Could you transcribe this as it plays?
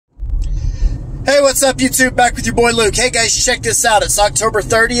Hey, what's up, YouTube? Back with your boy Luke. Hey guys, check this out. It's October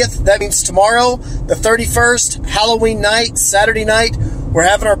 30th. That means tomorrow, the 31st, Halloween night, Saturday night. We're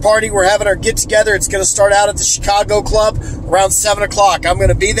having our party. We're having our get-together. It's going to start out at the Chicago Club around 7 o'clock. I'm going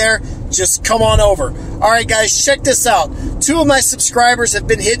to be there. Just come on over. All right, guys, check this out. 2 of my subscribers have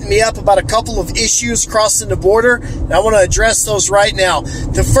been hitting me up about a couple of issues crossing the border, and I want to address those right now.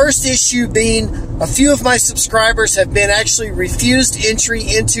 The first issue being a few of my subscribers have been actually refused entry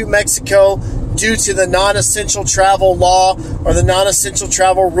into Mexico due to the non-essential travel law or the non-essential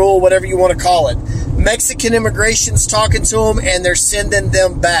travel rule, whatever you want to call it. Mexican immigration's talking to them, and they're sending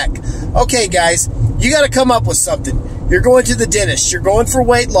them back. Okay, guys, you got to come up with something. You're going to the dentist. You're going for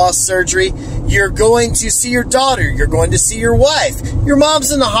weight loss surgery. You're going to see your daughter. You're going to see your wife. Your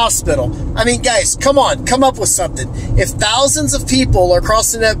mom's in the hospital. I mean, guys, come on. Come up with something. If thousands of people are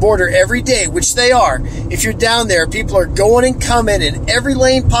crossing that border every day, which they are, if you're down there, people are going and coming in every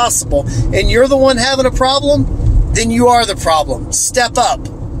lane possible, and you're the one having a problem, then you are the problem. Step up.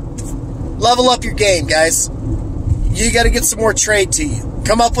 Level up your game, guys. You got to get some more trade to you.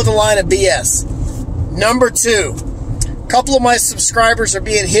 Come up with a line of BS. Number 2. A couple of my subscribers are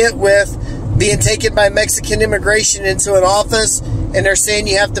being hit with being taken by Mexican immigration into an office, and they're saying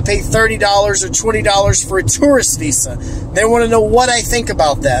you have to pay $30 or $20 for a tourist visa. They want to know what I think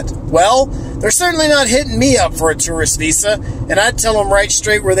about that. Well, they're certainly not hitting me up for a tourist visa, and I'd tell them right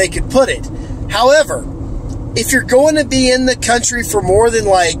straight where they could put it. However, if you're going to be in the country for more than,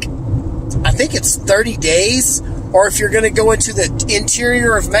 like, I think it's 30 days, or if you're going to go into the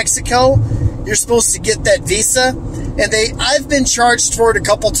interior of Mexico, you're supposed to get that visa. And I've been charged for it a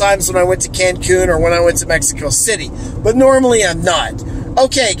couple times when I went to Cancun or when I went to Mexico City, but normally I'm not.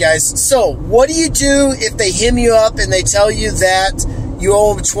 Okay, guys, so what do you do if they hem you up and they tell you that you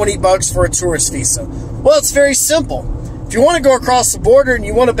owe them 20 bucks for a tourist visa? Well, it's very simple. If you want to go across the border and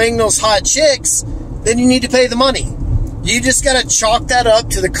you want to bang those hot chicks, then you need to pay the money. You just got to chalk that up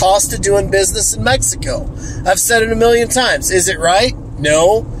to the cost of doing business in Mexico. I've said it a million times. Is it right?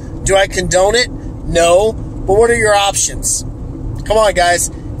 No. Do I condone it? No. But what are your options? Come on, guys.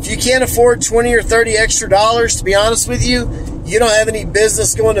 If you can't afford 20 or 30 extra dollars, to be honest with you, you don't have any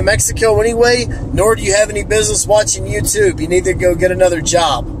business going to Mexico anyway, nor do you have any business watching YouTube. You need to go get another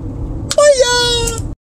job. Bye-ya!